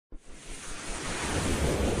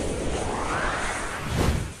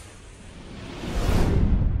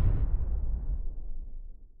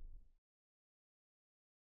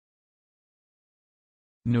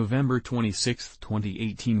November 26,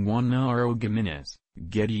 2018. Juan Naharro Gimenez,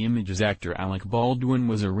 Getty Images. Actor Alec Baldwin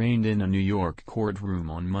was arraigned in a New York courtroom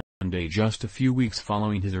on Monday, just a few weeks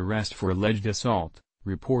following his arrest for alleged assault,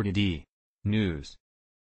 reported E! News.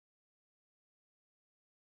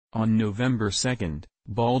 On November 2,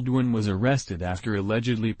 Baldwin was arrested after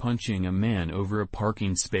allegedly punching a man over a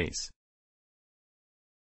parking space.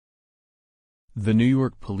 The New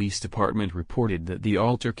York Police Department reported that the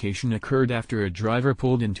altercation occurred after a driver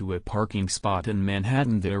pulled into a parking spot in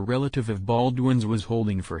Manhattan that a relative of Baldwin's was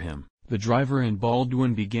holding for him. The driver and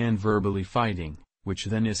Baldwin began verbally fighting, which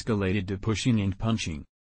then escalated to pushing and punching.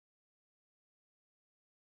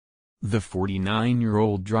 The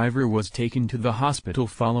 49-year-old driver was taken to the hospital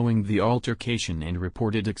following the altercation and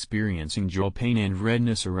reported experiencing jaw pain and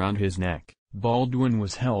redness around his neck. Baldwin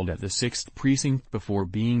was held at the 6th Precinct before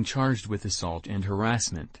being charged with assault and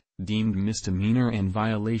harassment, deemed misdemeanor and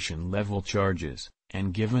violation-level charges,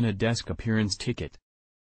 and given a desk appearance ticket.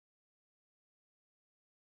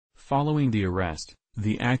 Following the arrest,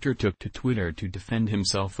 the actor took to Twitter to defend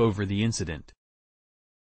himself over the incident.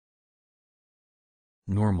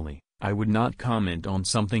 Normally, I would not comment on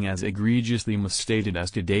something as egregiously misstated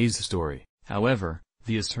as today's story. However,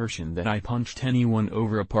 the assertion that I punched anyone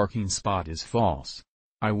over a parking spot is false.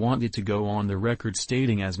 I wanted to go on the record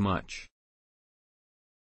stating as much.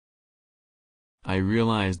 I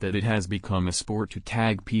realize that it has become a sport to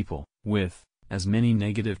tag people with as many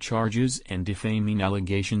negative charges and defaming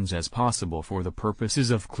allegations as possible for the purposes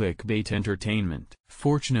of clickbait entertainment.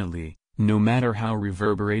 Fortunately, no matter how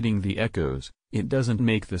reverberating the echoes, it doesn't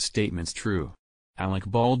make the statements true. Alec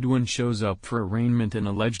Baldwin shows up for arraignment in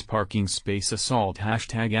alleged parking space assault.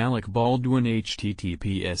 #Alec Baldwin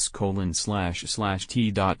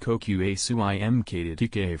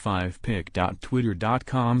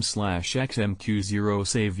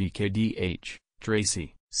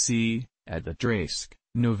Tracy, C., at the Trask.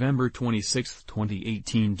 November 26,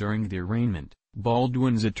 2018. During the arraignment,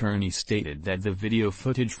 Baldwin's attorney stated that the video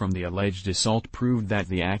footage from the alleged assault proved that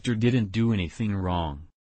the actor didn't do anything wrong.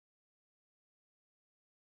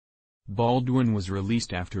 Baldwin was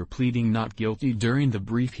released after pleading not guilty during the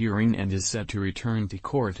brief hearing and is set to return to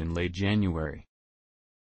court in late January.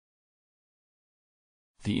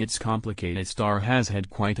 The It's Complicated star has had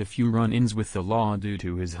quite a few run-ins with the law due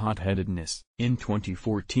to his hot-headedness. In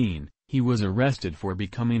 2014, he was arrested for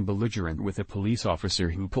becoming belligerent with a police officer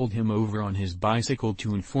who pulled him over on his bicycle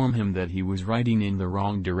to inform him that he was riding in the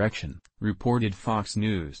wrong direction, reported Fox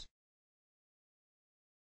News.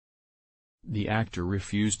 The actor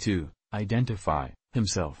refused to identify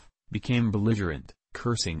himself, became belligerent,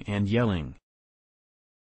 cursing and yelling.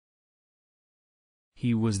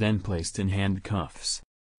 He was then placed in handcuffs.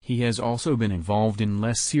 He has also been involved in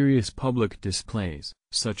less serious public displays,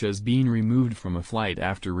 such as being removed from a flight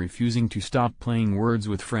after refusing to stop playing Words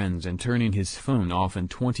with friends and turning his phone off in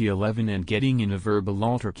 2011 and getting in a verbal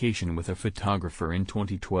altercation with a photographer in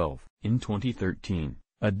 2012. In 2013,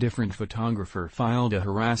 a different photographer filed a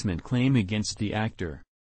harassment claim against the actor.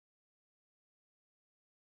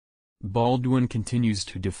 Baldwin continues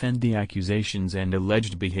to defend the accusations and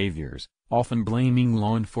alleged behaviors, often blaming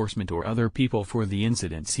law enforcement or other people for the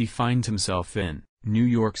incidents he finds himself in. New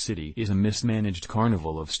York City is a mismanaged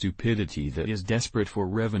carnival of stupidity that is desperate for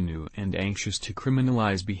revenue and anxious to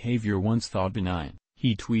criminalize behavior once thought benign,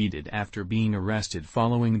 he tweeted after being arrested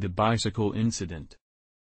following the bicycle incident.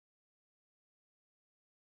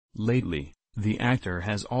 Lately, the actor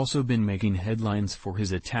has also been making headlines for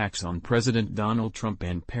his attacks on President Donald Trump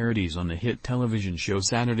and parodies on the hit television show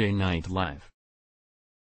Saturday Night Live.